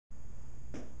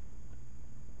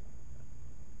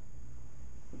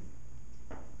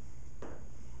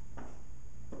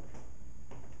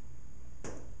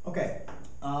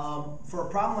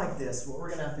this, what we're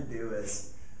going to have to do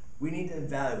is we need to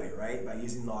evaluate, right, by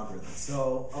using logarithms.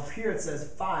 So up here it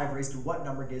says 5 raised to what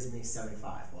number gives me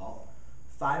 75? Well,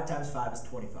 5 times 5 is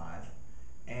 25,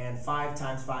 and 5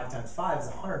 times 5 times 5 is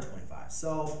 125.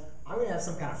 So I'm going to have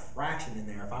some kind of fraction in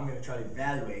there if I'm going to try to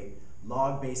evaluate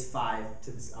log base 5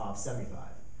 to the 75.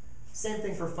 Same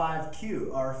thing for 5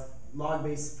 cubed, or log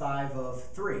base 5 of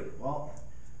 3. Well,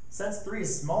 since 3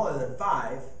 is smaller than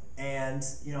 5, and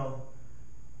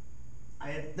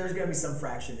there's going to be some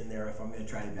fraction in there if I'm going to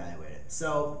try to evaluate it.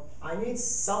 So I need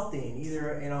something, either,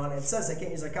 and it says I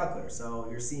can't use a calculator, so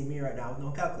you're seeing me right now with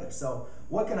no calculator. So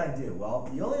what can I do? Well,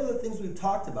 the only other things we've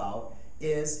talked about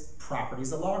is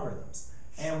properties of logarithms.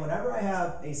 And whenever I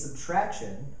have a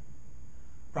subtraction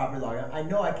property logarithm, I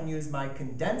know I can use my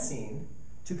condensing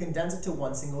to condense it to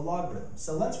one single logarithm.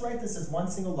 So let's write this as one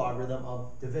single logarithm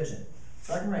of division.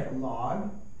 So I can write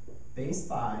log base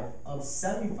 5 of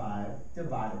 75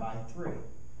 divided by 3.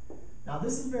 Now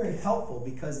this is very helpful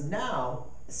because now,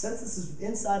 since this is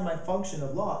inside my function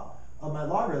of my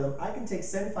logarithm, I can take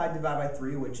 75 divided by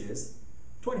 3, which is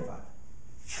 25.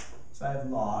 So I have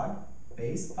log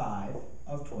base 5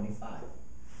 of 25.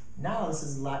 Now this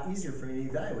is a lot easier for me to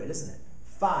evaluate, isn't it?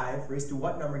 5 raised to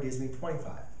what number gives me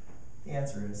 25? The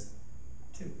answer is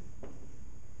 2.